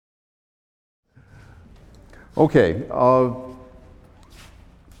Okay,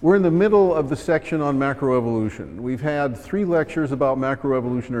 we're in the middle of the section on macroevolution. We've had 3 lectures about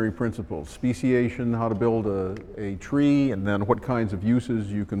macroevolutionary principles: speciation, how to build a tree, and then what kinds of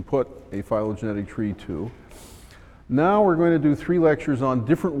uses you can put a phylogenetic tree to. Now we're going to do 3 lectures on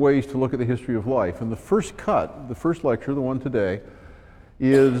different ways to look at the history of life. And the first lecture, the one today,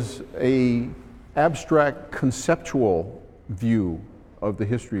 is an abstract conceptual view of the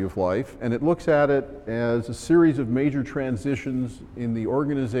history of life, and it looks at it as a series of major transitions in the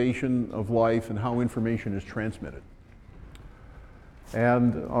organization of life and how information is transmitted.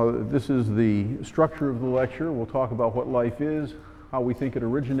 And this is the structure of the lecture. We'll talk about what life is, how we think it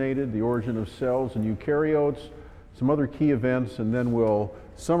originated, the origin of cells and eukaryotes, some other key events, and then we'll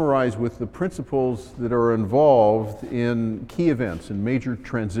summarize with the principles that are involved in key events and major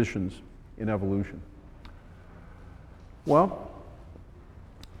transitions in evolution. Well,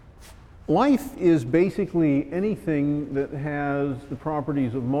 life is basically anything that has the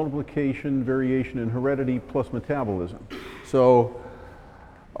properties of multiplication, variation, and heredity plus metabolism. So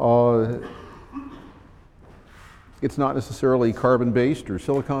it's not necessarily carbon-based or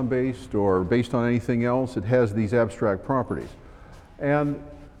silicon-based or based on anything else. It has these abstract properties. And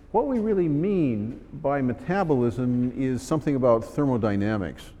what we really mean by metabolism is something about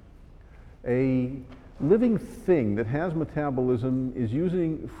thermodynamics. A living thing that has metabolism is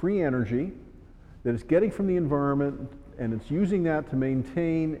using free energy that it's getting from the environment, and it's using that to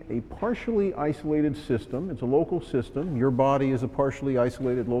maintain a partially isolated system. It's a local system. Your body is a partially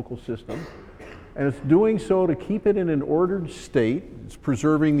isolated local system. And it's doing so to keep it in an ordered state. It's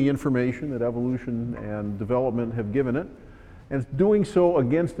preserving the information that evolution and development have given it. And it's doing so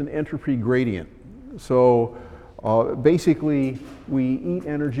against an entropy gradient. So basically, we eat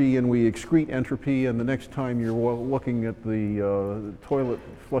energy and we excrete entropy, and the next time you're looking at the toilet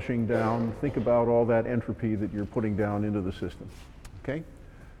flushing down, think about all that entropy that you're putting down into the system. Okay?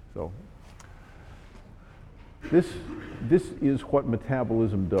 So this is what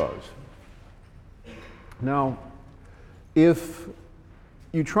metabolism does. Now, if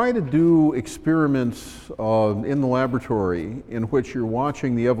you try to do experiments in the laboratory in which you're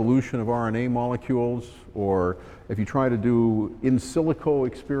watching the evolution of RNA molecules, or if you try to do in silico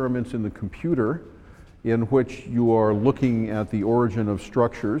experiments in the computer in which you are looking at the origin of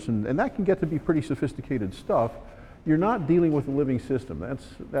structures, and that can get to be pretty sophisticated stuff, you're not dealing with a living system.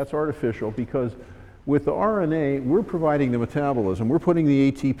 That's artificial, because with the RNA, we're providing the metabolism. We're putting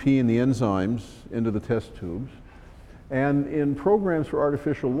the ATP and the enzymes into the test tubes. And in programs for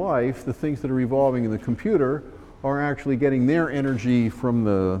artificial life, the things that are evolving in the computer are actually getting their energy from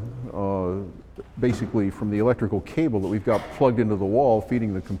basically from the electrical cable that we've got plugged into the wall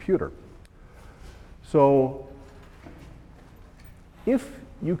feeding the computer. So if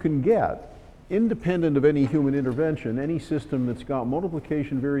you can get, independent of any human intervention, any system that's got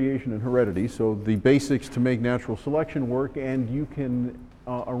multiplication, variation, and heredity, so the basics to make natural selection work, and you can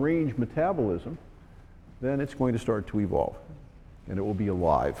arrange metabolism, then it's going to start to evolve, and it will be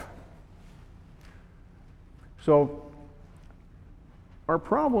alive. So our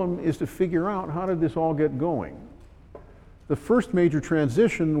problem is to figure out, how did this all get going? The first major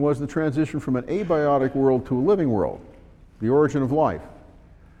transition was the transition from an abiotic world to a living world, the origin of life.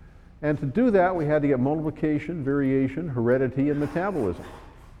 And to do that, we had to get multiplication, variation, heredity, and metabolism.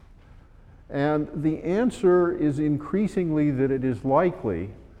 And the answer is increasingly that it is likely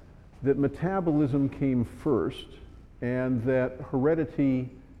that metabolism came first and that heredity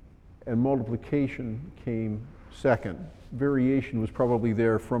and multiplication came second. Variation was probably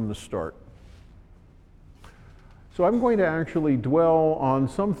there from the start. So I'm going to actually dwell on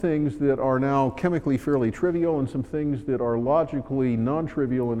some things that are now chemically fairly trivial and some things that are logically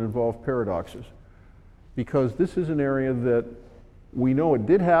non-trivial and involve paradoxes, because this is an area that we know it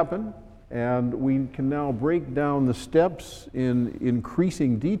did happen, and we can now break down the steps in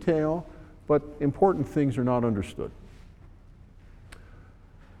increasing detail, but important things are not understood.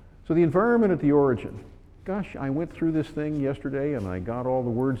 So the environment at the origin. Gosh, I went through this thing yesterday and I got all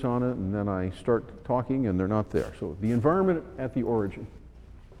the words on it, and then I start talking and they're not there. So the environment at the origin.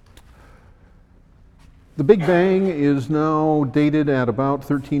 The Big Bang is now dated at about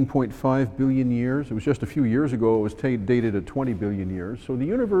 13.5 billion years. It was just a few years ago it was dated at 20 billion years. So the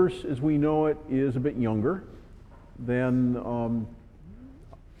universe as we know it is a bit younger than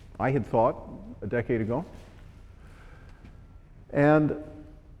I had thought a decade ago. And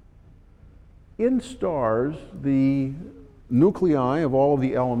in stars, the nuclei of all of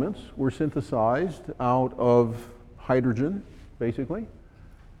the elements were synthesized out of hydrogen, basically.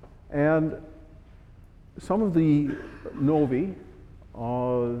 And some of the novae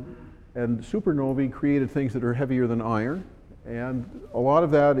And supernovae created things that are heavier than iron. And a lot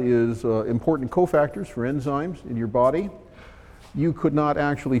of that is important cofactors for enzymes in your body. You could not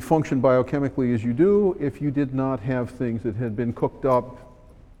actually function biochemically as you do if you did not have things that had been cooked up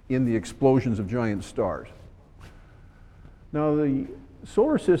in the explosions of giant stars. Now, the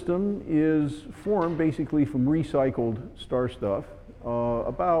solar system is formed basically from recycled star stuff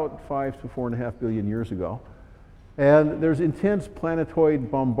about 5 to 4.5 billion years ago. And there's intense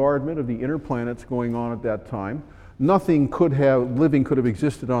planetoid bombardment of the inner planets going on at that time. Nothing living could have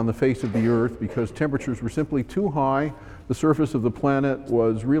existed on the face of the Earth because temperatures were simply too high. The surface of the planet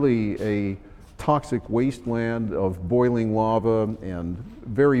was really a toxic wasteland of boiling lava and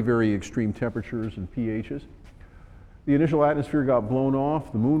very, very extreme temperatures and pHs. The initial atmosphere got blown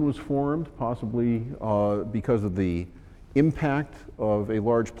off. The moon was formed, possibly because of the impact of a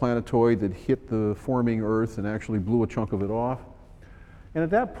large planetoid that hit the forming Earth and actually blew a chunk of it off. And at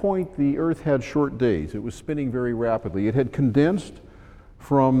that point, the Earth had short days. It was spinning very rapidly. It had condensed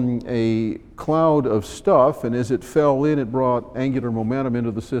from a cloud of stuff, and as it fell in, it brought angular momentum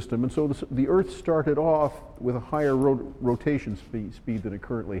into the system. And so the Earth started off with a higher rotation speed than it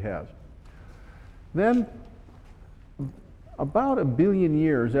currently has. Then, about 1 billion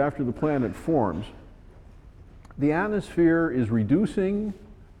years after the planet forms, the atmosphere is reducing.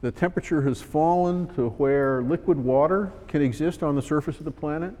 The temperature has fallen to where liquid water can exist on the surface of the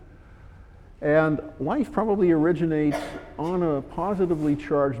planet. And life probably originates on a positively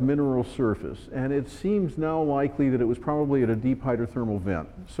charged mineral surface. And it seems now likely that it was probably at a deep hydrothermal vent.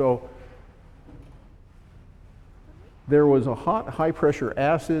 So there was a hot, high-pressure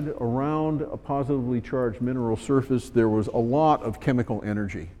acid around a positively charged mineral surface. There was a lot of chemical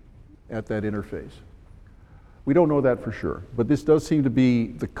energy at that interface. We don't know that for sure, but this does seem to be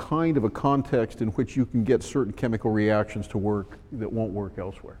the kind of a context in which you can get certain chemical reactions to work that won't work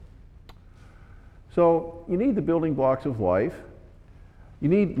elsewhere. So you need the building blocks of life. You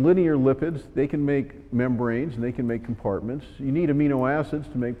need linear lipids. They can make membranes and they can make compartments. You need amino acids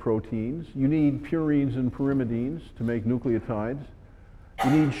to make proteins. You need purines and pyrimidines to make nucleotides.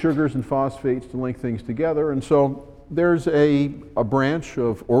 You need sugars and phosphates to link things together. And so there's a branch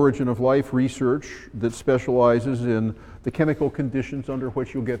of origin of life research that specializes in the chemical conditions under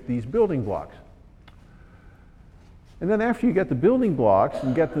which you'll get these building blocks. And then after you get the building blocks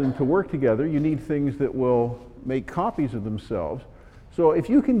and get them to work together, you need things that will make copies of themselves. So if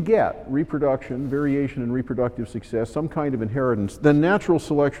you can get reproduction, variation and reproductive success, some kind of inheritance, then natural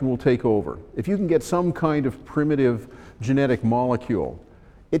selection will take over. If you can get some kind of primitive genetic molecule,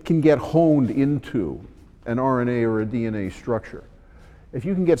 it can get honed into an RNA or a DNA structure. If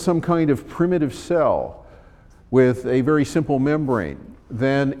you can get some kind of primitive cell with a very simple membrane,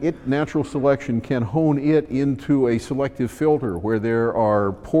 then natural selection can hone it into a selective filter where there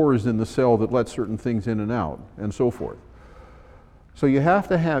are pores in the cell that let certain things in and out, and so forth. So you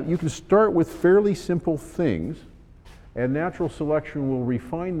can start with fairly simple things, and natural selection will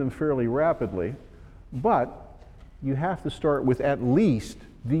refine them fairly rapidly, but you have to start with at least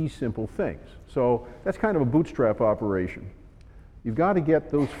these simple things. So that's kind of a bootstrap operation. You've got to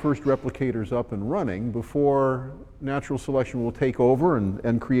get those first replicators up and running before natural selection will take over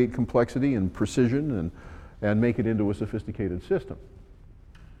and create complexity and precision and make it into a sophisticated system.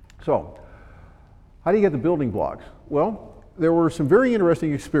 So, how do you get the building blocks? Well, there were some very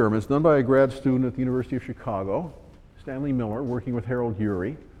interesting experiments done by a grad student at the University of Chicago, Stanley Miller, working with Harold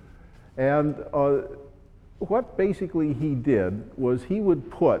Urey. And what basically he did was he would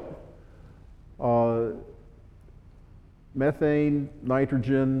put methane,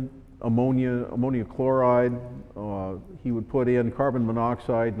 nitrogen, ammonia chloride, he would put in carbon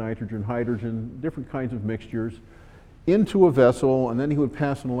monoxide, nitrogen, hydrogen, different kinds of mixtures into a vessel, and then he would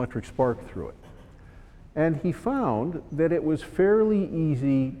pass an electric spark through it. And he found that it was fairly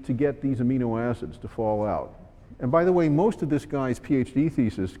easy to get these amino acids to fall out. And by the way, most of this guy's PhD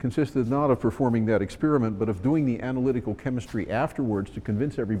thesis consisted not of performing that experiment, but of doing the analytical chemistry afterwards to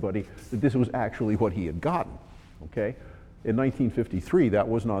convince everybody that this was actually what he had gotten, okay? In 1953, that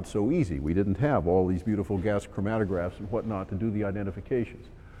was not so easy. We didn't have all these beautiful gas chromatographs and whatnot to do the identifications.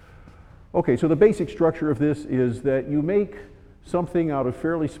 Okay, so the basic structure of this is that you make something out of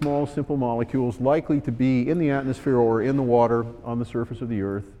fairly small, simple molecules likely to be in the atmosphere or in the water on the surface of the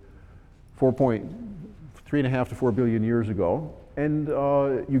Earth 3.5 to 4 billion years ago. And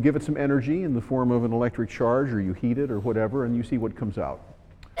you give it some energy in the form of an electric charge, or you heat it or whatever, and you see what comes out.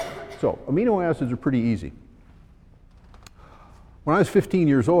 So amino acids are pretty easy. When I was 15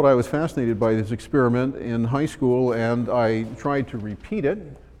 years old, I was fascinated by this experiment in high school, and I tried to repeat it,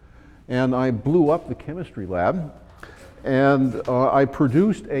 and I blew up the chemistry lab. And I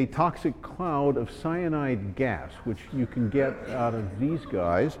produced a toxic cloud of cyanide gas, which you can get out of these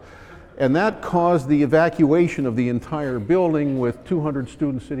guys. And that caused the evacuation of the entire building with 200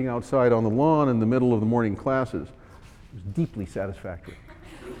 students sitting outside on the lawn in the middle of the morning classes. It was deeply satisfactory.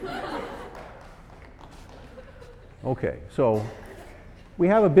 Okay, so we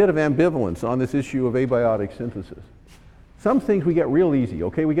have a bit of ambivalence on this issue of abiotic synthesis. Some things we get real easy,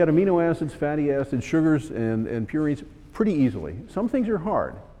 okay? We get amino acids, fatty acids, sugars, and purines pretty easily. Some things are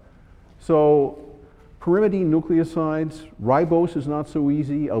hard. So pyrimidine nucleosides, ribose is not so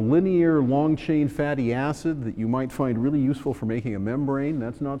easy. A linear long-chain fatty acid that you might find really useful for making a membrane,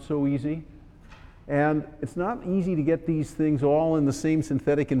 that's not so easy. And it's not easy to get these things all in the same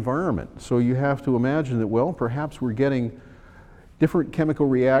synthetic environment. So you have to imagine that, well, perhaps we're getting different chemical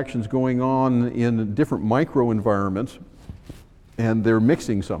reactions going on in different microenvironments, and they're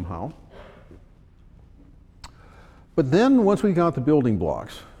mixing somehow. But then once we got the building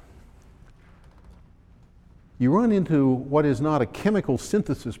blocks, you run into what is not a chemical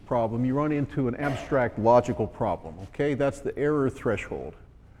synthesis problem, you run into an abstract logical problem, okay? That's the error threshold.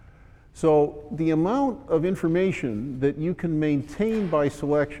 So the amount of information that you can maintain by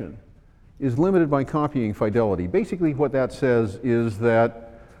selection is limited by copying fidelity. Basically what that says is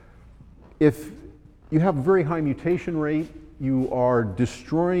that if you have a very high mutation rate, you are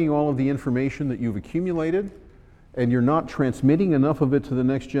destroying all of the information that you've accumulated, and you're not transmitting enough of it to the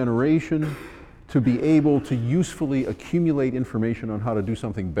next generation to be able to usefully accumulate information on how to do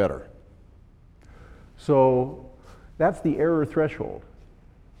something better. So that's the error threshold.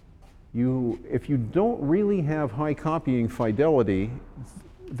 If you don't really have high copying fidelity,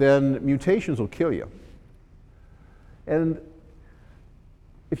 then mutations will kill you. And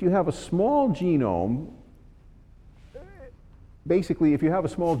if you have a small genome, basically if you have a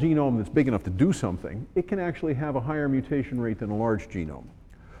small genome that's big enough to do something, it can actually have a higher mutation rate than a large genome.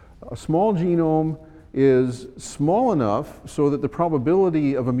 A small genome is small enough so that the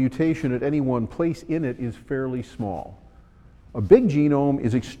probability of a mutation at any one place in it is fairly small. A big genome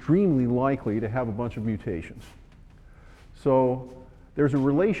is extremely likely to have a bunch of mutations. So there's a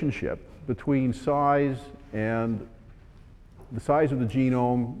relationship between size and the size of the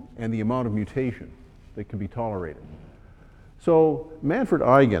genome and the amount of mutation that can be tolerated. So Manfred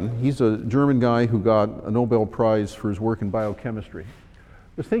Eigen, he's a German guy who got a Nobel Prize for his work in biochemistry,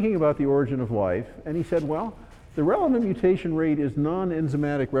 was thinking about the origin of life, and he said, well, the relevant mutation rate is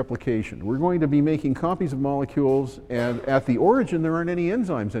non-enzymatic replication. We're going to be making copies of molecules, and at the origin there aren't any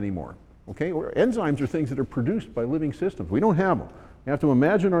enzymes anymore. Okay? Enzymes are things that are produced by living systems. We don't have them. We have to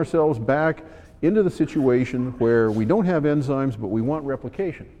imagine ourselves back into the situation where we don't have enzymes, but we want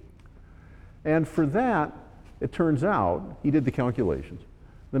replication. And for that, it turns out, he did the calculations,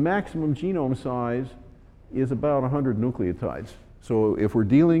 the maximum genome size is about 100 nucleotides. So if we're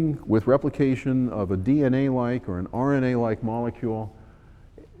dealing with replication of a DNA-like or an RNA-like molecule,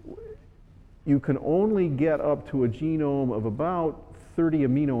 you can only get up to a genome of about 30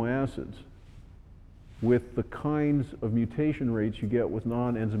 amino acids with the kinds of mutation rates you get with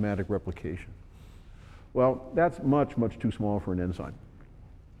non-enzymatic replication. Well, that's much, much too small for an enzyme.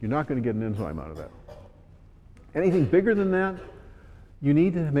 You're not going to get an enzyme out of that. Anything bigger than that, you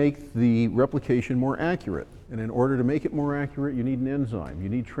need to make the replication more accurate. And in order to make it more accurate, you need an enzyme. You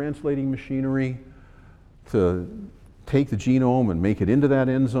need translating machinery to take the genome and make it into that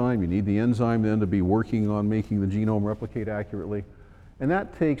enzyme. You need the enzyme then to be working on making the genome replicate accurately. And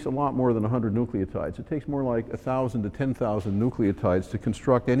that takes a lot more than 100 nucleotides. It takes more like 1,000 to 10,000 nucleotides to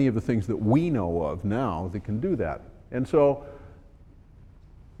construct any of the things that we know of now that can do that. And so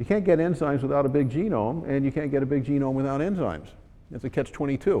you can't get enzymes without a big genome, and you can't get a big genome without enzymes. It's a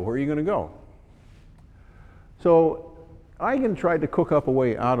catch-22. Where are you going to go? So Eigen tried to cook up a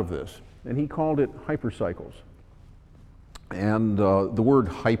way out of this, and he called it hypercycles. And the word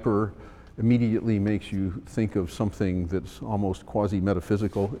hyper immediately makes you think of something that's almost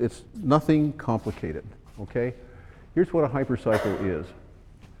quasi-metaphysical. It's nothing complicated, okay? Here's what a hypercycle is.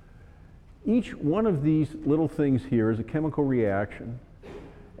 Each one of these little things here is a chemical reaction,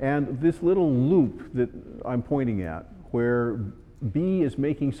 and this little loop that I'm pointing at, where B is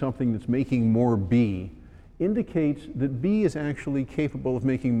making something that's making more B, indicates that B is actually capable of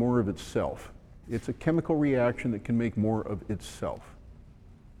making more of itself. It's a chemical reaction that can make more of itself.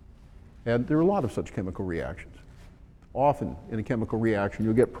 And there are a lot of such chemical reactions. Often in a chemical reaction,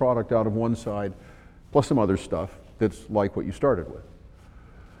 you'll get product out of one side plus some other stuff that's like what you started with.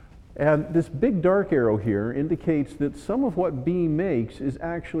 And this big dark arrow here indicates that some of what B makes is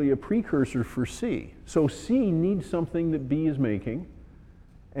actually a precursor for C. So C needs something that B is making,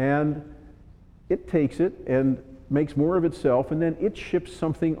 and it takes it and makes more of itself, and then it ships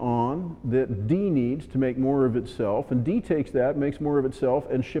something on that D needs to make more of itself, and D takes that, makes more of itself,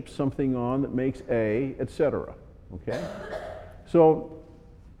 and ships something on that makes A, etc. Okay? So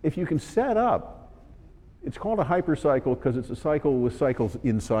if you can set up, it's called a hypercycle because it's a cycle with cycles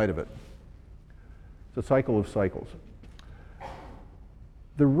inside of it. It's a cycle of cycles.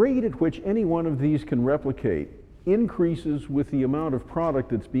 The rate at which any one of these can replicate increases with the amount of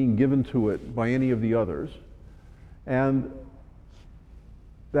product that's being given to it by any of the others. And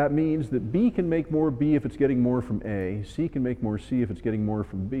that means that B can make more B if it's getting more from A, C can make more C if it's getting more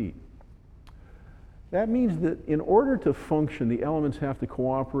from B. That means that in order to function, the elements have to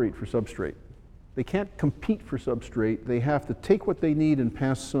cooperate for substrate. They can't compete for substrate, they have to take what they need and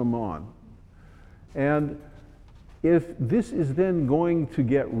pass some on. And if this is then going to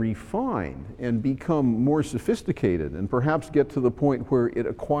get refined and become more sophisticated and perhaps get to the point where it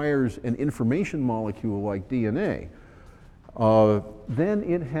acquires an information molecule like DNA, then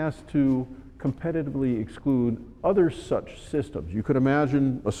it has to competitively exclude other such systems. You could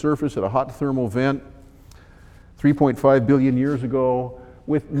imagine a surface at a hot thermal vent 3.5 billion years ago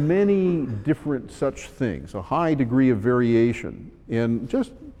with many different such things, a high degree of variation in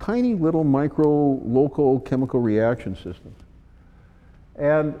just tiny little micro local chemical reaction systems.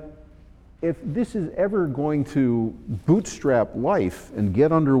 And if this is ever going to bootstrap life and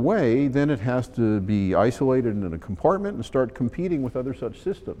get underway, then it has to be isolated in a compartment and start competing with other such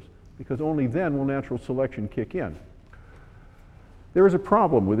systems, because only then will natural selection kick in. There is a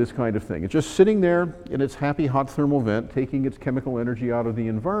problem with this kind of thing. It's just sitting there in its happy hot thermal vent, taking its chemical energy out of the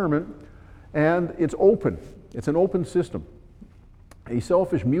environment, and it's open. It's an open system. A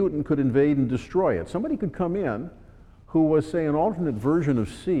selfish mutant could invade and destroy it. Somebody could come in who was, say, an alternate version of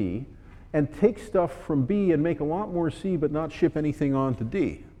C and take stuff from B and make a lot more C but not ship anything on to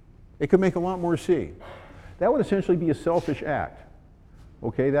D. It could make a lot more C. That would essentially be a selfish act.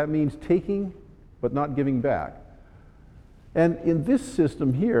 Okay, that means taking but not giving back. And in this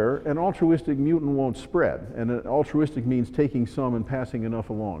system here, an altruistic mutant won't spread. And an altruistic means taking some and passing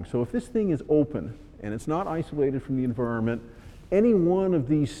enough along. So if this thing is open and it's not isolated from the environment, any one of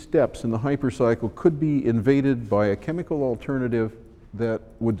these steps in the hypercycle could be invaded by a chemical alternative that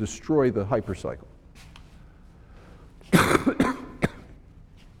would destroy the hypercycle.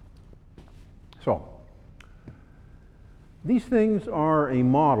 So, these things are a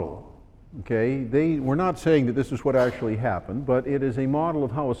model, okay? We're not saying that this is what actually happened, but it is a model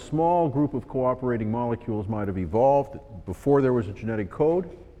of how a small group of cooperating molecules might have evolved before there was a genetic code.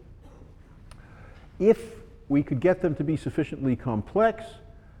 If we could get them to be sufficiently complex,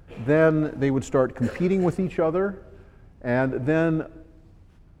 then they would start competing with each other, and then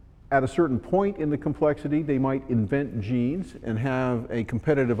at a certain point in the complexity, they might invent genes and have a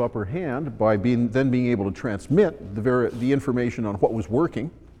competitive upper hand by then being able to transmit the information on what was working.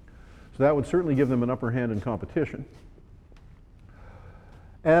 So that would certainly give them an upper hand in competition.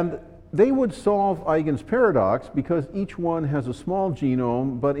 And they would solve Eigen's paradox because each one has a small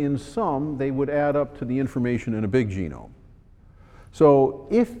genome, but in sum, they would add up to the information in a big genome. So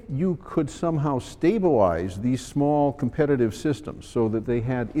if you could somehow stabilize these small competitive systems so that they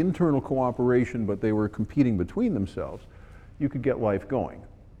had internal cooperation, but they were competing between themselves, you could get life going.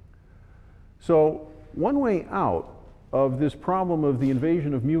 So one way out of this problem of the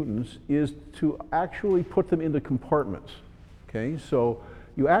invasion of mutants is to actually put them into compartments. Okay, so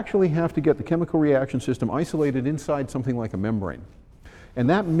you actually have to get the chemical reaction system isolated inside something like a membrane. And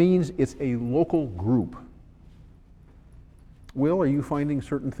that means it's a local group. Will, are you finding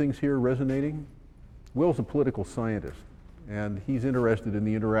certain things here resonating? Will's a political scientist, and he's interested in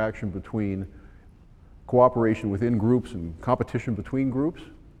the interaction between cooperation within groups and competition between groups.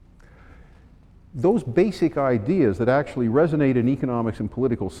 Those basic ideas that actually resonate in economics and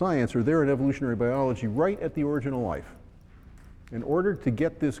political science are there in evolutionary biology right at the origin of life. In order to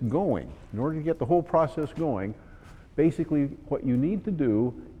get this going, in order to get the whole process going, basically what you need to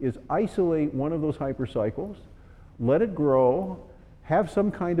do is isolate one of those hypercycles, let it grow, have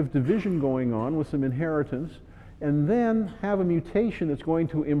some kind of division going on with some inheritance, and then have a mutation that's going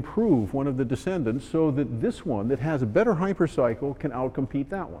to improve one of the descendants so that this one that has a better hypercycle can outcompete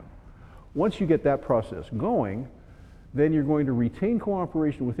that one. Once you get that process going, then you're going to retain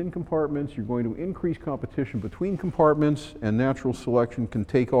cooperation within compartments, you're going to increase competition between compartments, and natural selection can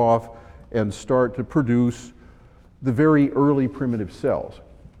take off and start to produce the very early primitive cells.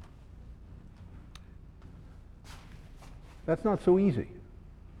 That's not so easy.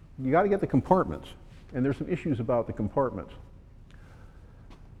 You got to get the compartments, and there's some issues about the compartments.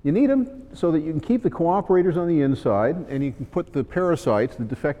 You need them so that you can keep the cooperators on the inside, and you can put the parasites, the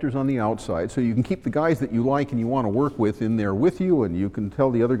defectors, on the outside, so you can keep the guys that you like and you want to work with in there with you, and you can tell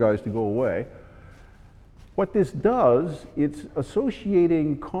the other guys to go away. What this does, it's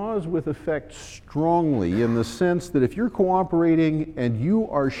associating cause with effect strongly in the sense that if you're cooperating and you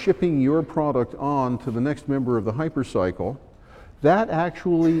are shipping your product on to the next member of the hypercycle, that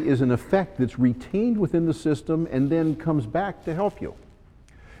actually is an effect that's retained within the system and then comes back to help you.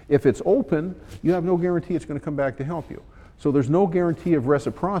 If it's open, you have no guarantee it's going to come back to help you. So there's no guarantee of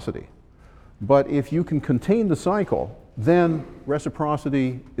reciprocity. But if you can contain the cycle, then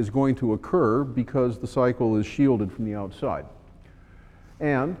reciprocity is going to occur because the cycle is shielded from the outside.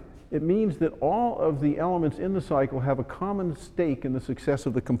 And it means that all of the elements in the cycle have a common stake in the success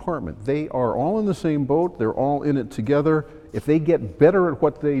of the compartment. They are all in the same boat, they're all in it together. If they get better at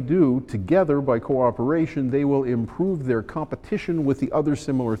what they do together by cooperation, they will improve their competition with the other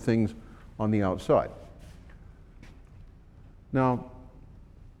similar things on the outside. Now,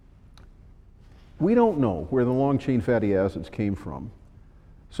 we don't know where the long-chain fatty acids came from.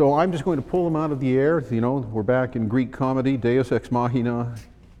 So I'm just going to pull them out of the air. You know, we're back in Greek comedy, Deus ex machina.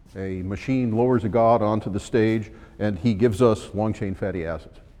 A machine lowers a god onto the stage, and he gives us long-chain fatty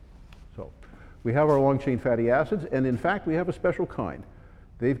acids. So we have our long-chain fatty acids, and in fact, we have a special kind.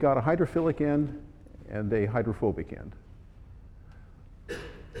 They've got a hydrophilic end and a hydrophobic end.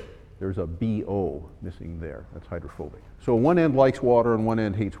 There's a BO missing there. That's hydrophobic. So one end likes water and one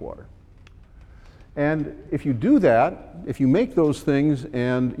end hates water. And if you do that, if you make those things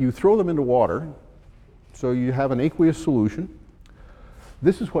and you throw them into water, so you have an aqueous solution,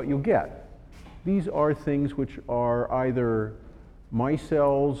 this is what you'll get. These are things which are either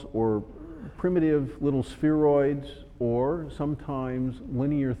micelles or primitive little spheroids or sometimes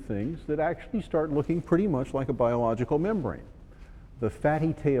linear things that actually start looking pretty much like a biological membrane. The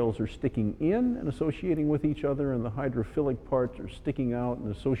fatty tails are sticking in and associating with each other, and the hydrophilic parts are sticking out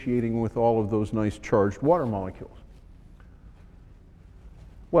and associating with all of those nice charged water molecules.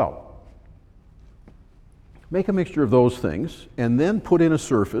 Well, make a mixture of those things and then put in a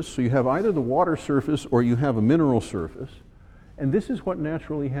surface. So you have either the water surface or you have a mineral surface. And this is what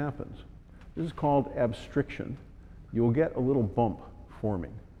naturally happens. This is called abstriction. You'll get a little bump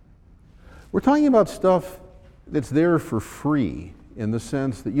forming. We're talking about stuff that's there for free in the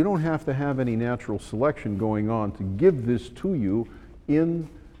sense that you don't have to have any natural selection going on to give this to you in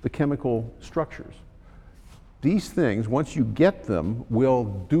the chemical structures. These things, once you get them, will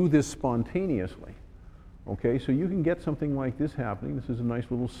do this spontaneously. Okay, so you can get something like this happening. This is a nice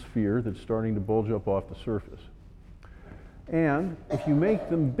little sphere that's starting to bulge up off the surface. And if you make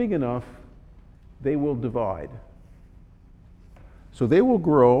them big enough, they will divide. So they will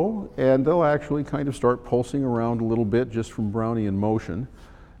grow, and they'll actually kind of start pulsing around a little bit just from Brownian motion.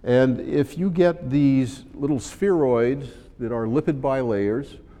 And if you get these little spheroids that are lipid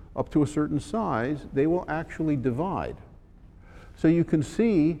bilayers up to a certain size, they will actually divide. So you can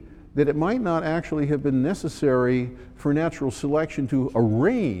see that it might not actually have been necessary for natural selection to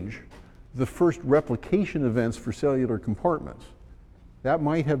arrange the first replication events for cellular compartments. That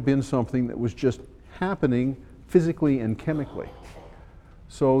might have been something that was just happening physically and chemically.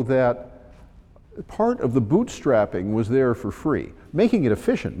 So that part of the bootstrapping was there for free. Making it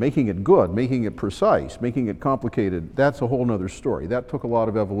efficient, making it good, making it precise, making it complicated, that's a whole nother story. That took a lot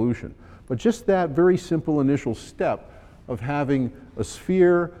of evolution. But just that very simple initial step of having a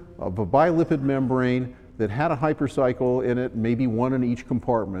sphere of a bilipid membrane that had a hypercycle in it, maybe one in each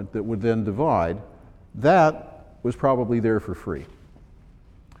compartment that would then divide, that was probably there for free.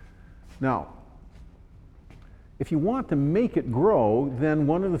 Now, if you want to make it grow, then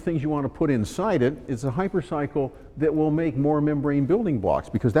one of the things you want to put inside it is a hypercycle that will make more membrane building blocks,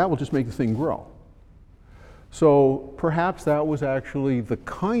 because that will just make the thing grow. So perhaps that was actually the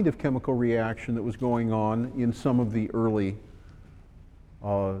kind of chemical reaction that was going on in some of the early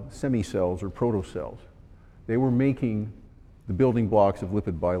semicells or protocells. They were making the building blocks of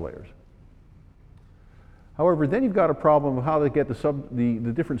lipid bilayers. However, then you've got a problem of how to get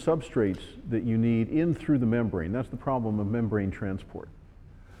the different substrates that you need in through the membrane. That's the problem of membrane transport.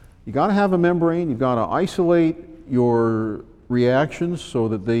 You've got to have a membrane. You've got to isolate your reactions so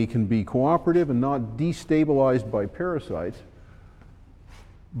that they can be cooperative and not destabilized by parasites.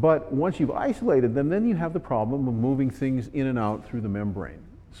 But once you've isolated them, then you have the problem of moving things in and out through the membrane.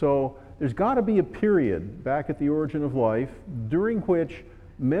 So there's got to be a period back at the origin of life during which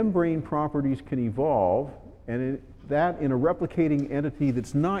membrane properties can evolve, and that in a replicating entity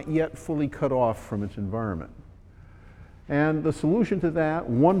that's not yet fully cut off from its environment. And the solution to that,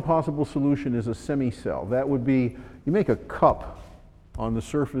 one possible solution, is a semicell. That would be, you make a cup on the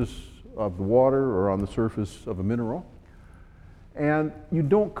surface of the water or on the surface of a mineral. And you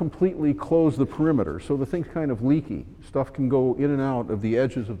don't completely close the perimeter, so the thing's kind of leaky. Stuff can go in and out of the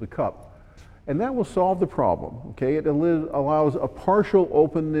edges of the cup. And that will solve the problem, okay? It allows a partial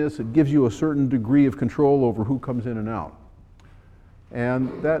openness. It gives you a certain degree of control over who comes in and out.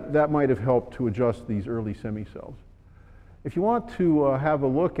 And that might have helped to adjust these early semicells. If you want to have a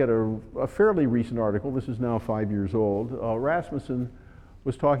look at a fairly recent article, this is now 5 years old, Rasmussen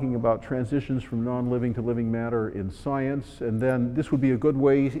was talking about transitions from non-living to living matter in science, and then this would be a good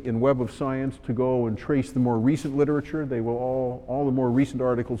way in Web of Science to go and trace the more recent literature. They will all the more recent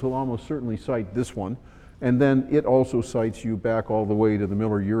articles will almost certainly cite this one, and then it also cites you back all the way to the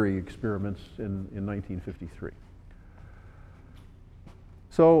Miller-Urey experiments in 1953.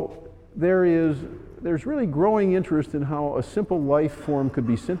 So there's really growing interest in how a simple life form could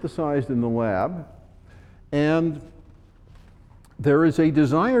be synthesized in the lab, and there is a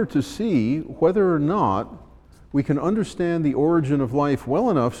desire to see whether or not we can understand the origin of life well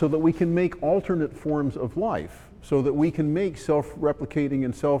enough so that we can make alternate forms of life, so that we can make self-replicating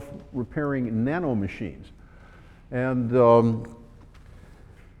and self-repairing nanomachines. And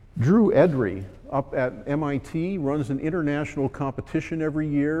Drew Edry up at MIT runs an international competition every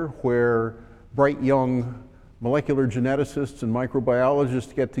year where bright young molecular geneticists and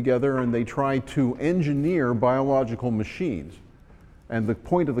microbiologists get together and they try to engineer biological machines. And the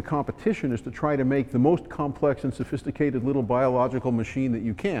point of the competition is to try to make the most complex and sophisticated little biological machine that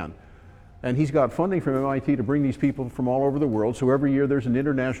you can. And he's got funding from MIT to bring these people from all over the world. So every year there's an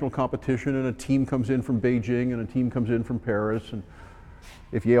international competition and a team comes in from Beijing and a team comes in from Paris. And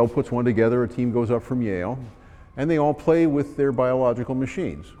if Yale puts one together, a team goes up from Yale. And they all play with their biological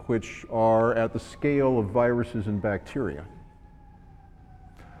machines, which are at the scale of viruses and bacteria.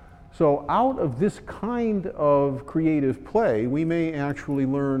 So out of this kind of creative play, we may actually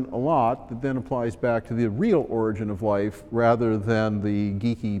learn a lot that then applies back to the real origin of life rather than the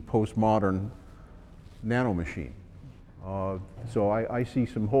geeky postmodern nanomachine. So I see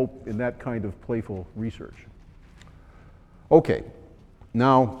some hope in that kind of playful research. Okay,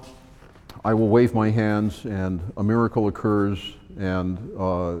 now I will wave my hands and a miracle occurs and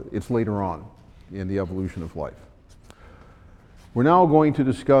it's later on in the evolution of life. We're now going to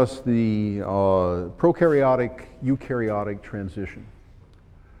discuss the prokaryotic-eukaryotic transition.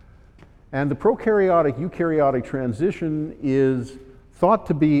 And the prokaryotic-eukaryotic transition is thought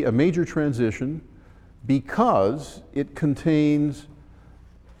to be a major transition because it contains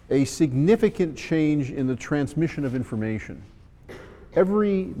a significant change in the transmission of information.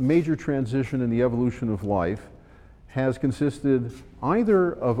 Every major transition in the evolution of life has consisted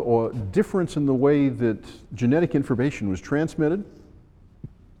either of a difference in the way that genetic information was transmitted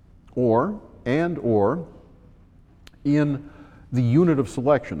or in the unit of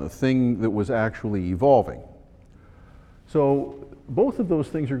selection, the thing that was actually evolving. So both of those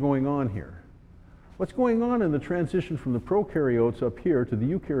things are going on here. What's going on in the transition from the prokaryotes up here to the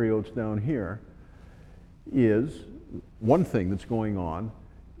eukaryotes down here is, one thing that's going on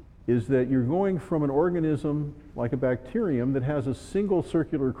is that you're going from an organism like a bacterium that has a single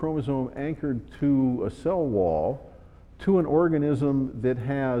circular chromosome anchored to a cell wall to an organism that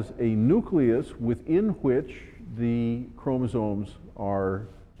has a nucleus within which the chromosomes are,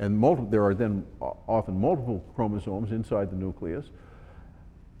 and there are then often multiple chromosomes inside the nucleus,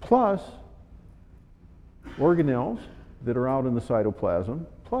 plus organelles that are out in the cytoplasm,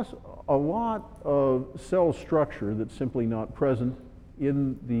 plus a lot of cell structure that's simply not present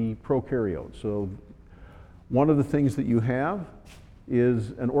in the prokaryote. So one of the things that you have is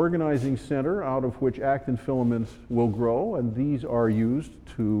an organizing center out of which actin filaments will grow, and these are used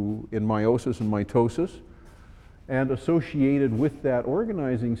in meiosis and mitosis. And associated with that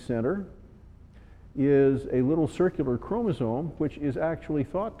organizing center is a little circular chromosome, which is actually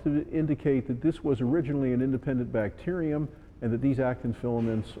thought to indicate that this was originally an independent bacterium and that these actin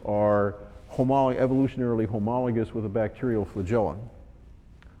filaments are evolutionarily homologous with a bacterial flagellum.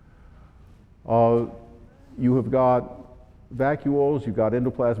 You have got vacuoles, you've got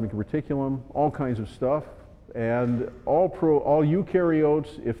endoplasmic reticulum, all kinds of stuff, and all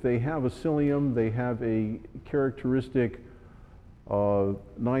eukaryotes, if they have a cilium, they have a characteristic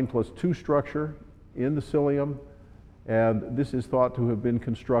 9+2 structure in the cilium, and this is thought to have been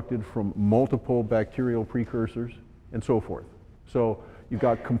constructed from multiple bacterial precursors and so forth. So you've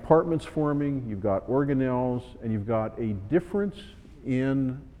got compartments forming, you've got organelles, and you've got a difference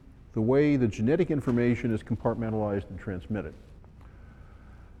in the way the genetic information is compartmentalized and transmitted.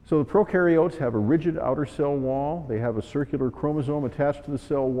 So the prokaryotes have a rigid outer cell wall, they have a circular chromosome attached to the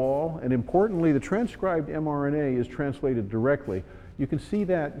cell wall, and importantly, the transcribed mRNA is translated directly. You can see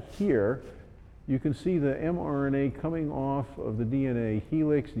that here. You can see the mRNA coming off of the DNA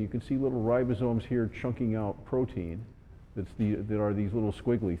helix, and you can see little ribosomes here chunking out protein that are these little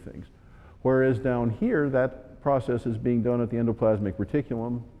squiggly things. Whereas down here, that process is being done at the endoplasmic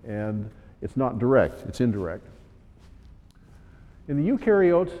reticulum, and it's not direct, it's indirect. In the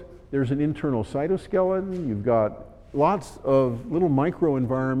eukaryotes, there's an internal cytoskeleton. You've got lots of little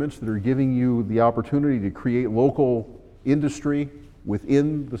microenvironments that are giving you the opportunity to create local industry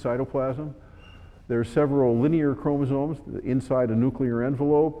within the cytoplasm. There are several linear chromosomes inside a nuclear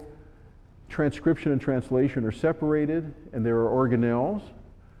envelope. Transcription and translation are separated, and there are organelles.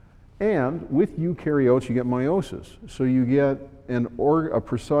 And with eukaryotes, you get meiosis. So you get a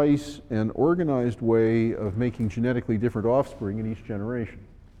precise and organized way of making genetically different offspring in each generation.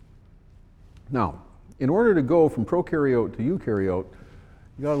 Now, in order to go from prokaryote to eukaryote,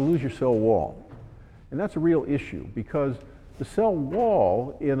 you got to lose your cell wall. And that's a real issue, because the cell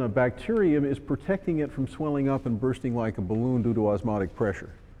wall in a bacterium is protecting it from swelling up and bursting like a balloon due to osmotic pressure.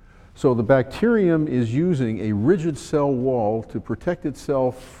 So the bacterium is using a rigid cell wall to protect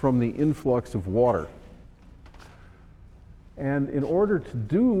itself from the influx of water. And in order to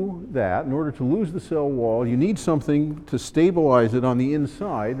do that, in order to lose the cell wall, you need something to stabilize it on the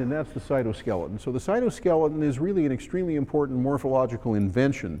inside, and that's the cytoskeleton. So the cytoskeleton is really an extremely important morphological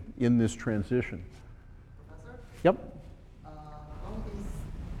invention in this transition. Professor? Yep.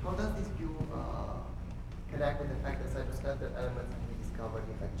 How does this view connect with the fact that cytoskeletal elements can be discovered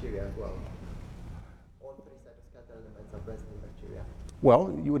in bacteria as well? All three cytoskeletal elements are present in bacteria.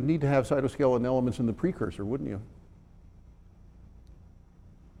 Well, you would need to have cytoskeleton elements in the precursor, wouldn't you?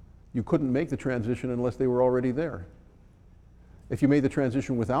 You couldn't make the transition unless they were already there. If you made the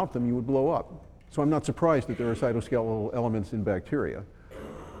transition without them, you would blow up. So I'm not surprised that there are cytoskeletal elements in bacteria.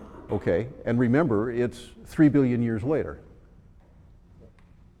 Okay, and remember, it's 3 billion years later.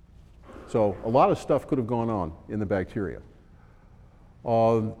 So a lot of stuff could have gone on in the bacteria.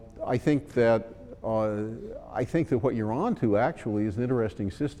 I think that what you're onto actually is an interesting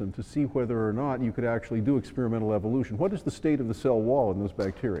system to see whether or not you could actually do experimental evolution. What is the state of the cell wall in those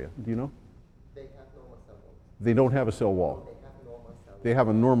bacteria? Do you know? They have normal cell wall. They don't have a cell wall. They have normal cell wall. They have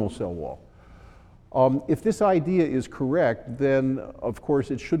a normal cell wall. If this idea is correct, then of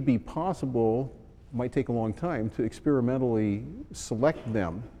course it should be possible, might take a long time, to experimentally select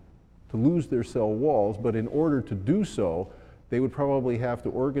them to lose their cell walls, but in order to do so, they would probably have to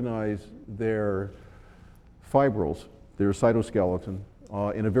organize their fibrils, their cytoskeleton,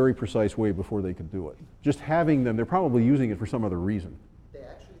 in a very precise way before they could do it. Just having them, they're probably using it for some other reason. They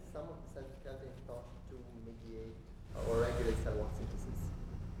actually, some of the cytoskeleton is thought to mediate or regulate cell wall synthesis.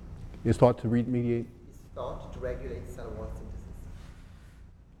 Is thought to mediate? It's thought to regulate cell wall synthesis.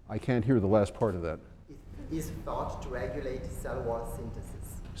 I can't hear the last part of that. It is thought to regulate cell wall synthesis.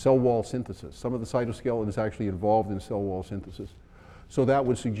 Cell wall synthesis. Some of the cytoskeleton is actually involved in cell wall synthesis. So that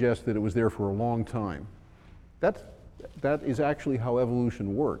would suggest that it was there for a long time. That is actually how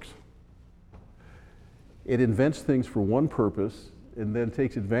evolution works. It invents things for one purpose and then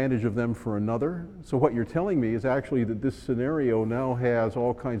takes advantage of them for another. So what you're telling me is actually that this scenario now has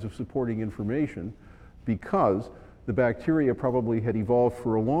all kinds of supporting information because the bacteria probably had evolved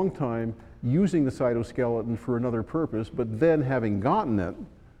for a long time using the cytoskeleton for another purpose, but then having gotten it,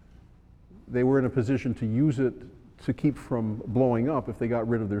 they were in a position to use it to keep from blowing up if they got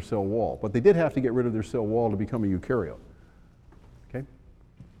rid of their cell wall. But they did have to get rid of their cell wall to become a eukaryote. Okay?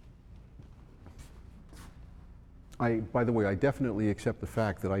 By the way, I definitely accept the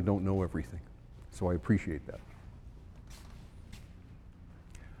fact that I don't know everything, so I appreciate that.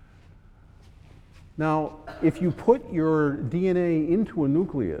 Now, if you put your DNA into a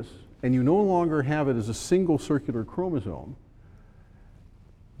nucleus and you no longer have it as a single circular chromosome,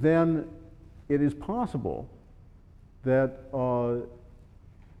 then it is possible that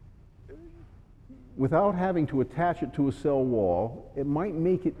without having to attach it to a cell wall, it might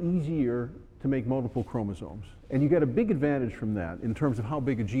make it easier to make multiple chromosomes. And you get a big advantage from that in terms of how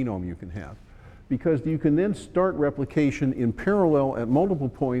big a genome you can have, because you can then start replication in parallel at multiple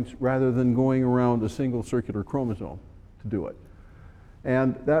points rather than going around a single circular chromosome to do it.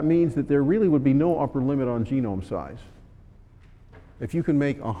 And that means that there really would be no upper limit on genome size. If you can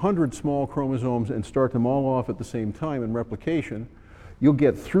make 100 small chromosomes and start them all off at the same time in replication, you'll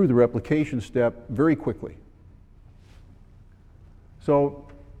get through the replication step very quickly. So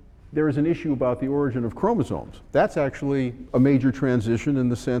there is an issue about the origin of chromosomes. That's actually a major transition in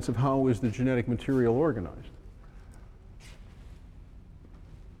the sense of how is the genetic material organized.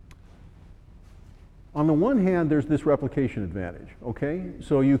 On the one hand, there's this replication advantage, okay?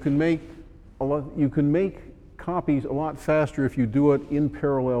 So you can make copies a lot faster if you do it in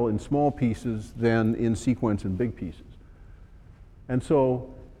parallel in small pieces than in sequence in big pieces. And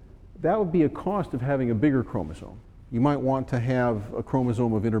so that would be a cost of having a bigger chromosome. You might want to have a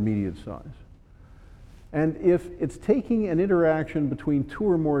chromosome of intermediate size. And if it's taking an interaction between two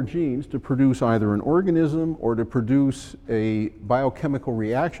or more genes to produce either an organism or to produce a biochemical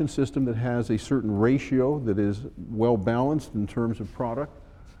reaction system that has a certain ratio that is well balanced in terms of product,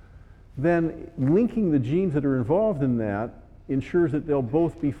 then linking the genes that are involved in that ensures that they'll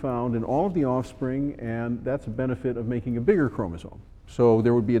both be found in all of the offspring, and that's a benefit of making a bigger chromosome. So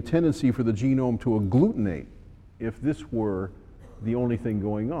there would be a tendency for the genome to agglutinate if this were the only thing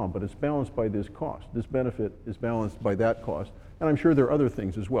going on, but it's balanced by this cost. This benefit is balanced by that cost, and I'm sure there are other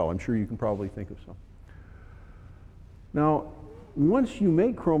things as well. I'm sure you can probably think of some. Now, once you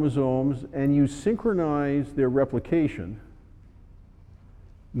make chromosomes and you synchronize their replication,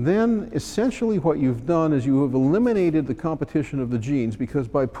 then essentially what you've done is you have eliminated the competition of the genes, because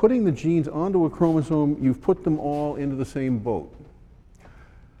by putting the genes onto a chromosome, you've put them all into the same boat.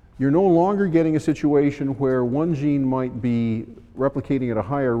 You're no longer getting a situation where one gene might be replicating at a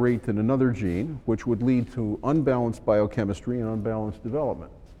higher rate than another gene, which would lead to unbalanced biochemistry and unbalanced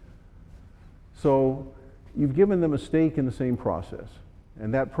development. So you've given them a stake in the same process,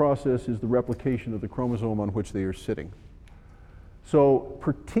 and that process is the replication of the chromosome on which they are sitting. So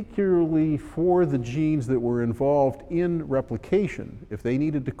particularly for the genes that were involved in replication, if they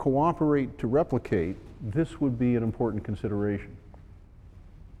needed to cooperate to replicate, this would be an important consideration.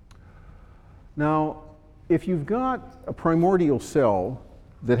 Now, if you've got a primordial cell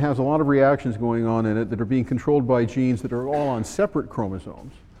that has a lot of reactions going on in it that are being controlled by genes that are all on separate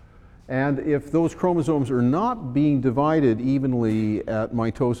chromosomes, and if those chromosomes are not being divided evenly at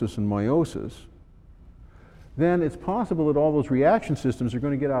mitosis and meiosis, then it's possible that all those reaction systems are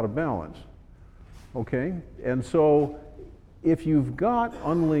going to get out of balance. Okay? And so if you've got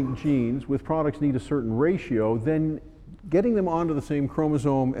unlinked genes with products need a certain ratio, then getting them onto the same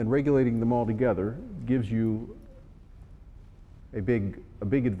chromosome and regulating them all together gives you a big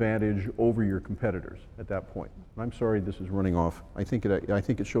advantage over your competitors at that point. I'm sorry this is running off. I think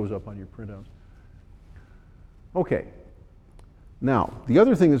it shows up on your printouts. Okay. Now, the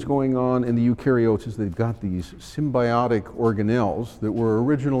other thing that's going on in the eukaryotes is they've got these symbiotic organelles that were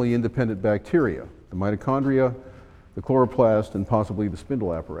originally independent bacteria, the mitochondria, the chloroplast, and possibly the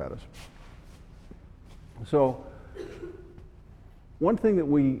spindle apparatus. So one thing that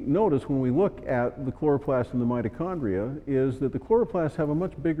we notice when we look at the chloroplast and the mitochondria is that the chloroplasts have a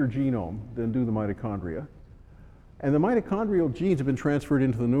much bigger genome than do the mitochondria. And the mitochondrial genes have been transferred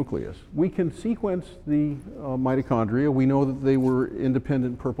into the nucleus. We can sequence the mitochondria. We know that they were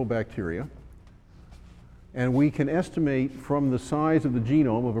independent purple bacteria. And we can estimate from the size of the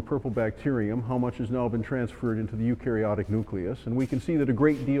genome of a purple bacterium how much has now been transferred into the eukaryotic nucleus. And we can see that a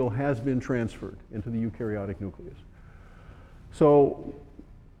great deal has been transferred into the eukaryotic nucleus. So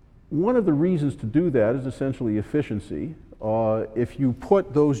one of the reasons to do that is essentially efficiency. If you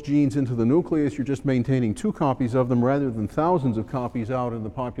put those genes into the nucleus, you're just maintaining 2 copies of them rather than thousands of copies out in the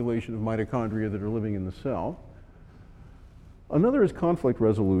population of mitochondria that are living in the cell. Another is conflict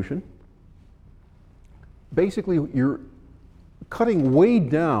resolution. Basically, you're cutting way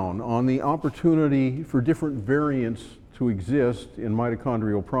down on the opportunity for different variants to exist in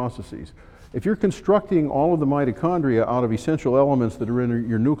mitochondrial processes. If you're constructing all of the mitochondria out of essential elements that are in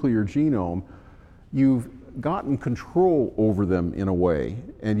your nuclear genome, you've gotten control over them in a way,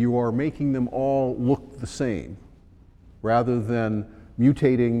 and you are making them all look the same, rather than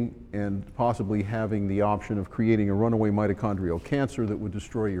mutating and possibly having the option of creating a runaway mitochondrial cancer that would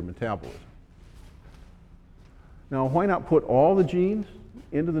destroy your metabolism. Now, why not put all the genes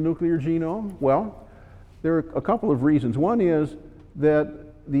into the nuclear genome? Well, there are a couple of reasons. One is that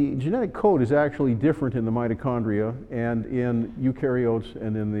the genetic code is actually different in the mitochondria and in eukaryotes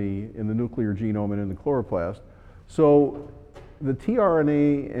and in the nuclear genome and in the chloroplast. So the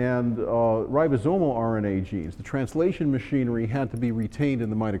tRNA and ribosomal RNA genes, the translation machinery had to be retained in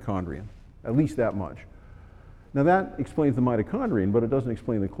the mitochondrion, at least that much. Now that explains the mitochondrion, but it doesn't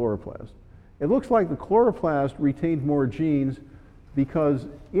explain the chloroplast. It looks like the chloroplast retained more genes because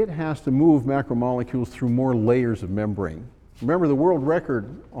it has to move macromolecules through more layers of membrane. Remember, the world record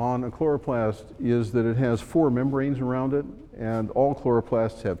on a chloroplast is that it has 4 membranes around it, and all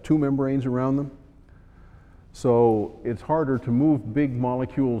chloroplasts have 2 membranes around them. So it's harder to move big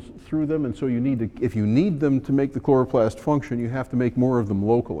molecules through them, and so if you need them to make the chloroplast function, you have to make more of them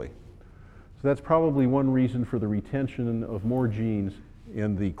locally. So that's probably one reason for the retention of more genes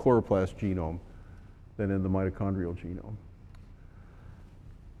in the chloroplast genome than in the mitochondrial genome.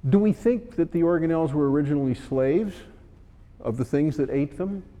 Do we think that the organelles were originally slaves of the things that ate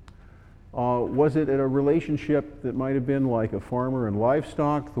them? Was it in a relationship that might have been like a farmer and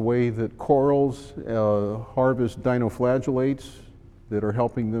livestock, the way that corals harvest dinoflagellates that are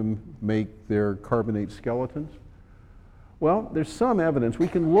helping them make their carbonate skeletons? Well, there's some evidence. We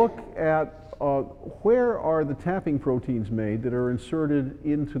can look at where are the tapping proteins made that are inserted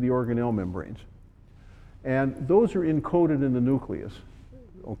into the organelle membranes. And those are encoded in the nucleus,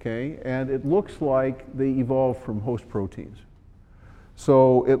 okay? And it looks like they evolved from host proteins.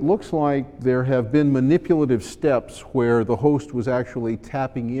 So it looks like there have been manipulative steps where the host was actually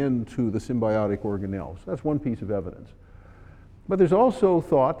tapping into the symbiotic organelles. That's one piece of evidence. But there's also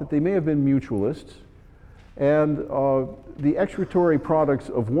thought that they may have been mutualists, and the excretory products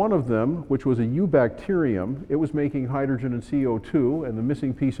of one of them, which was a eubacterium, it was making hydrogen and CO2, and the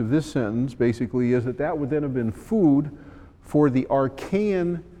missing piece of this sentence basically is that that would then have been food for the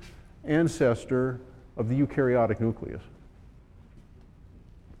archaean ancestor of the eukaryotic nucleus.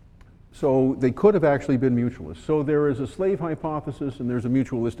 So they could have actually been mutualists. So there is a slave hypothesis and there's a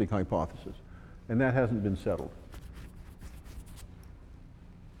mutualistic hypothesis, and that hasn't been settled.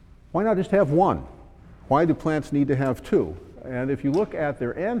 Why not just have one? Why do plants need to have two? And if you look at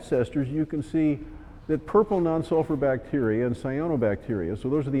their ancestors, you can see that purple non-sulfur bacteria and cyanobacteria, so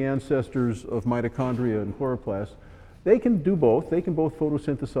those are the ancestors of mitochondria and chloroplasts, they can do both. They can both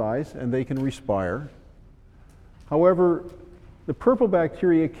photosynthesize and they can respire. However, the purple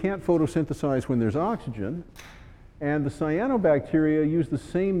bacteria can't photosynthesize when there's oxygen, and the cyanobacteria use the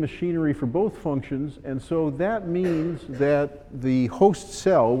same machinery for both functions, and so that means that the host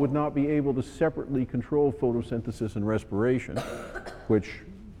cell would not be able to separately control photosynthesis and respiration, which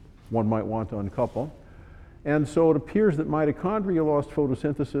one might want to uncouple. And so it appears that mitochondria lost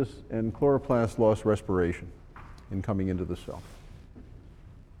photosynthesis and chloroplasts lost respiration in coming into the cell.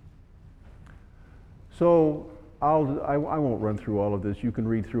 So I won't run through all of this. You can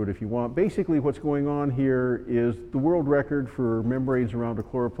read through it if you want. Basically, what's going on here is the world record for membranes around a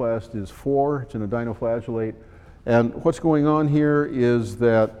chloroplast is 4. It's in a dinoflagellate. And what's going on here is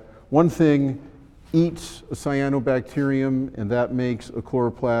that one thing eats a cyanobacterium, and that makes a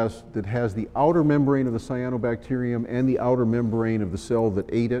chloroplast that has the outer membrane of the cyanobacterium and the outer membrane of the cell that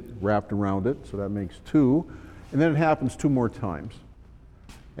ate it wrapped around it. So that makes 2. And then it happens 2 more times.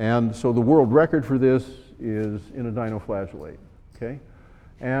 And so the world record for this is in a dinoflagellate, okay?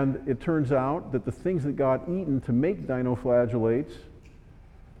 And it turns out that the things that got eaten to make dinoflagellates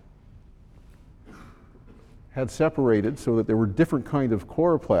had separated so that there were different kind of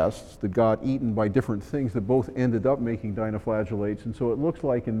chloroplasts that got eaten by different things that both ended up making dinoflagellates. And so it looks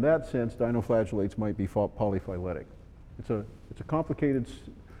like in that sense dinoflagellates might be polyphyletic. It's a complicated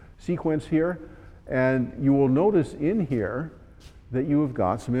sequence here, and you will notice in here that you have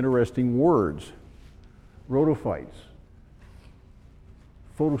got some interesting words. Rhodophytes,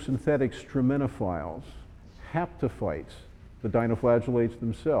 photosynthetic straminophiles, haptophytes, the dinoflagellates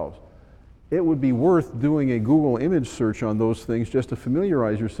themselves. It would be worth doing a Google image search on those things just to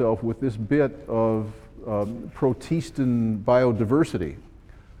familiarize yourself with this bit of protistan biodiversity.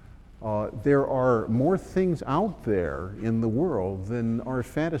 There are more things out there in the world than our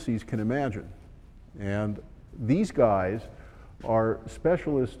fantasies can imagine. And these guys are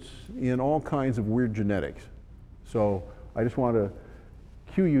specialists in all kinds of weird genetics. So I just want to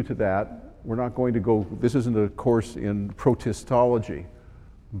cue you to that. We're not going to go, this isn't a course in protistology,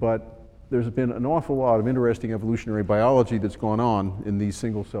 but there's been an awful lot of interesting evolutionary biology that's gone on in these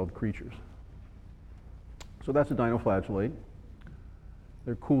single-celled creatures. So that's a dinoflagellate.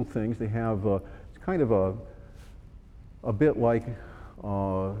 They're cool things. They have, it's kind of a bit like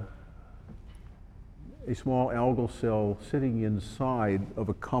a small algal cell sitting inside of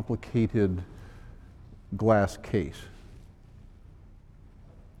a complicated glass case.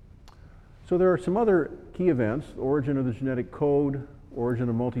 So there are some other key events: origin of the genetic code, origin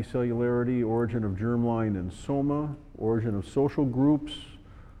of multicellularity, origin of germline and soma, origin of social groups,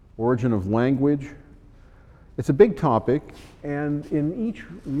 origin of language. It's a big topic, and in each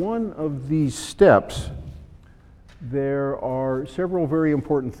one of these steps there are several very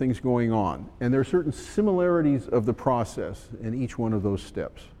important things going on, and there are certain similarities of the process in each one of those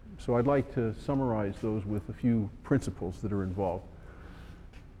steps. So I'd like to summarize those with a few principles that are involved.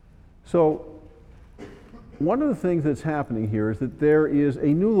 So one of the things that's happening here is that there is a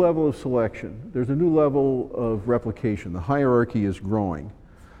new level of selection. There's a new level of replication. The hierarchy is growing.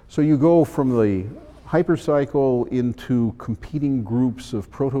 So you go from the hypercycle into competing groups of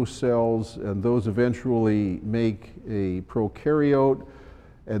protocells, and those eventually make a prokaryote,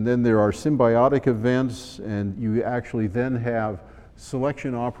 and then there are symbiotic events, and you actually then have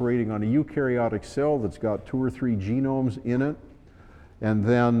selection operating on a eukaryotic cell that's got 2 or 3 genomes in it. And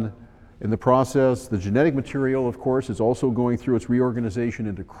then in the process, the genetic material, of course, is also going through its reorganization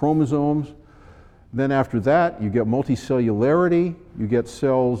into chromosomes. Then after that, you get multicellularity. You get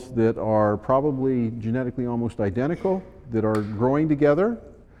cells that are probably genetically almost identical, that are growing together.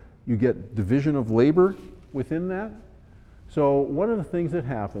 You get division of labor within that. So one of the things that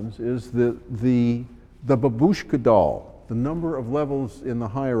happens is that the babushka doll, the number of levels in the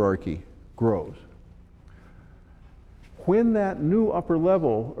hierarchy, grows. When that new upper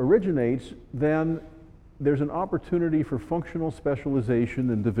level originates, then there's an opportunity for functional specialization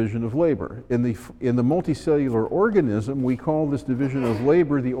and division of labor. In the multicellular organism, we call this division of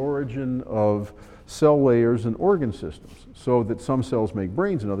labor the origin of cell layers and organ systems, so that some cells make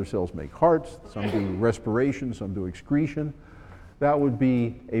brains and other cells make hearts, some do respiration, some do excretion. That would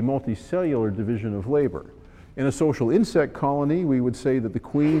be a multicellular division of labor. In a social insect colony, we would say that the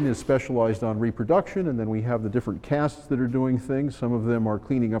queen is specialized on reproduction, and then we have the different castes that are doing things. Some of them are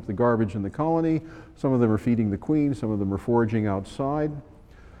cleaning up the garbage in the colony, some of them are feeding the queen, some of them are foraging outside.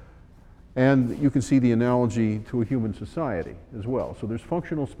 And you can see the analogy to a human society as well. So there's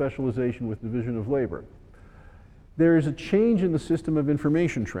functional specialization with division of labor. There is a change in the system of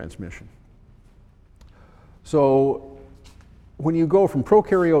information transmission. So when you go from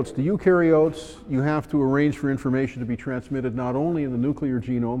prokaryotes to eukaryotes, you have to arrange for information to be transmitted not only in the nuclear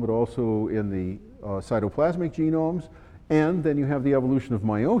genome, but also in the cytoplasmic genomes. And then you have the evolution of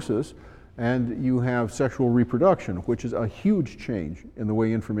meiosis, and you have sexual reproduction, which is a huge change in the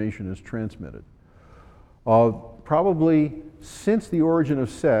way information is transmitted. Probably since the origin of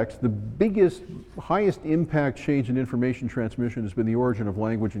sex, the biggest, highest impact change in information transmission has been the origin of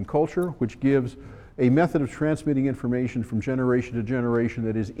language and culture, which gives a method of transmitting information from generation to generation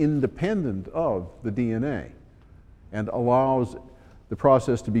that is independent of the DNA and allows the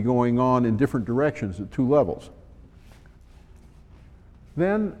process to be going on in different directions at 2 levels.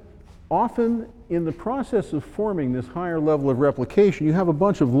 Then, often in the process of forming this higher level of replication, you have a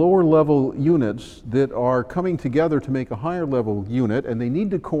bunch of lower level units that are coming together to make a higher level unit, and they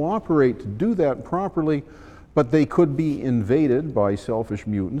need to cooperate to do that properly. But they could be invaded by selfish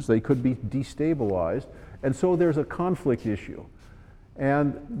mutants, they could be destabilized, and so there's a conflict issue.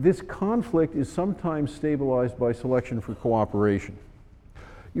 And this conflict is sometimes stabilized by selection for cooperation.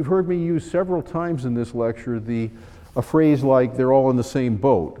 You've heard me use several times in this lecture a phrase like they're all in the same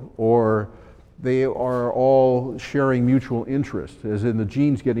boat, or they are all sharing mutual interest, as in the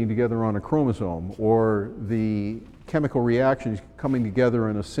genes getting together on a chromosome, or the chemical reactions coming together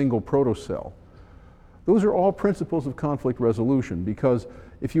in a single protocell. Those are all principles of conflict resolution, because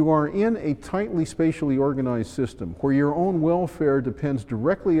if you are in a tightly spatially organized system where your own welfare depends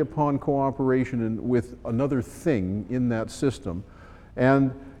directly upon cooperation with another thing in that system,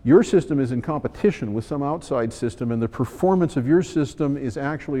 and your system is in competition with some outside system, and the performance of your system is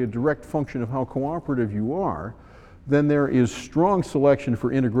actually a direct function of how cooperative you are, then there is strong selection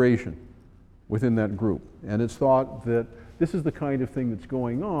for integration within that group. And it's thought that this is the kind of thing that's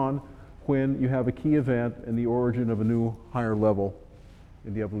going on when you have a key event and the origin of a new higher level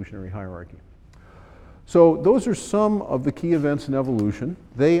in the evolutionary hierarchy. So those are some of the key events in evolution.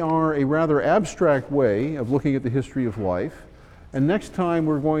 They are a rather abstract way of looking at the history of life. And next time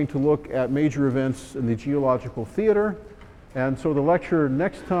we're going to look at major events in the geological theater. And so the lecture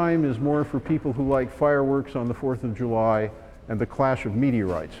next time is more for people who like fireworks on the 4th of July and the clash of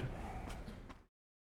meteorites.